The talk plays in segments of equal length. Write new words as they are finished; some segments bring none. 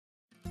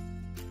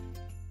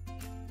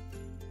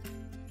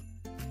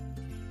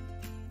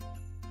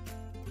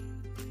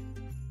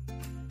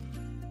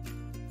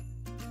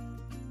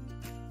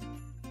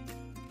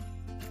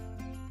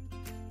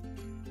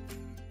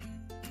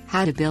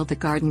How to build a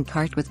garden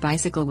cart with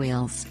bicycle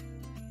wheels.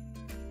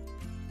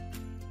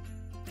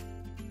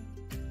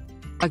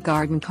 A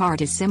garden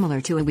cart is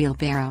similar to a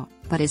wheelbarrow,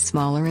 but is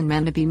smaller and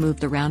meant to be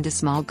moved around a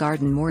small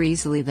garden more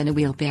easily than a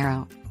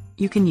wheelbarrow.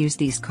 You can use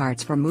these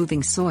carts for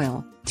moving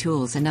soil,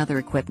 tools and other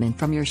equipment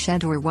from your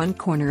shed or one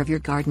corner of your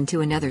garden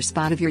to another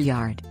spot of your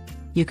yard.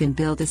 You can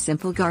build a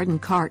simple garden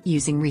cart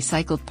using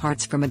recycled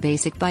parts from a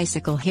basic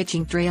bicycle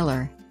hitching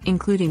trailer,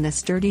 including the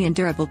sturdy and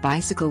durable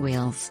bicycle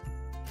wheels.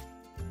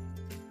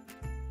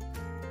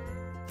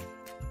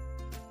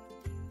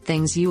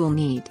 Things you will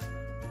need: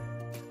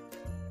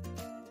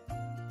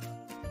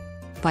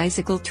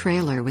 bicycle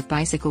trailer with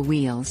bicycle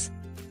wheels,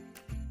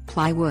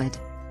 plywood,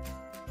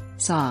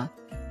 saw,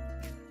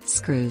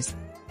 screws,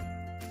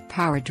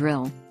 power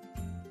drill,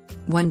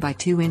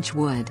 1x2-inch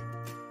wood,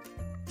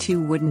 2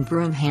 wooden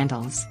broom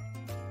handles.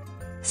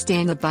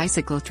 Stand the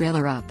bicycle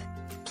trailer up.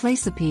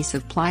 Place a piece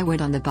of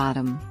plywood on the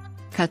bottom.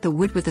 Cut the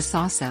wood with a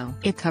saw so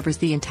it covers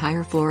the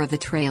entire floor of the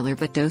trailer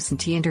but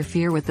doesn't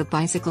interfere with the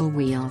bicycle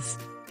wheels.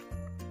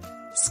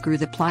 Screw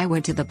the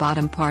plywood to the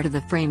bottom part of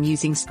the frame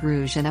using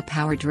screws and a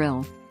power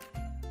drill.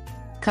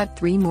 Cut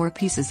 3 more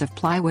pieces of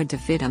plywood to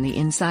fit on the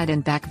inside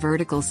and back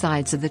vertical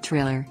sides of the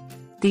trailer.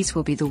 These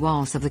will be the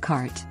walls of the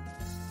cart.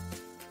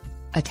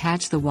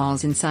 Attach the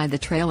walls inside the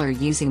trailer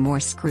using more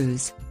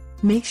screws.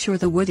 Make sure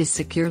the wood is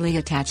securely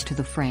attached to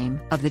the frame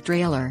of the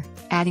trailer,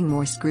 adding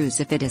more screws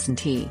if it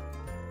isn't.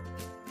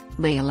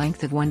 Lay a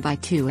length of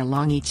 1x2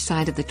 along each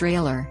side of the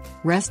trailer,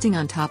 resting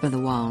on top of the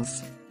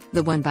walls.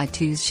 The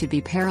 1x2s should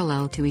be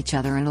parallel to each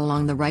other and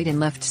along the right and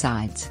left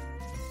sides.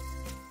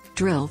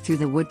 Drill through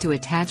the wood to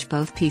attach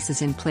both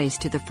pieces in place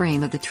to the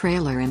frame of the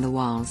trailer and the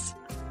walls.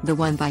 The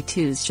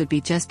 1x2s should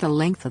be just the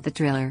length of the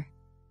trailer.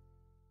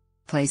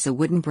 Place a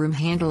wooden broom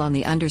handle on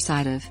the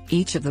underside of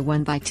each of the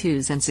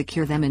 1x2s and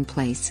secure them in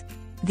place.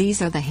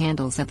 These are the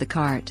handles of the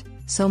cart,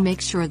 so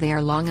make sure they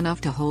are long enough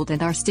to hold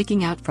and are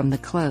sticking out from the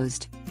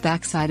closed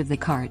back side of the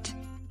cart.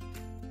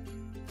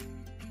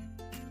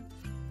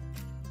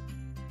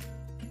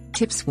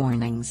 Tips: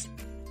 warnings.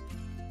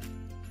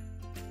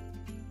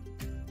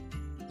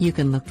 You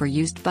can look for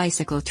used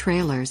bicycle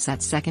trailers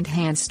at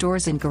second-hand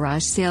stores and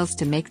garage sales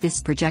to make this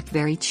project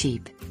very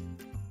cheap.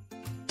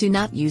 Do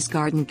not use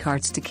garden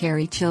carts to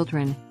carry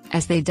children,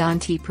 as they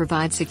don't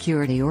provide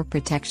security or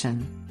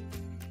protection.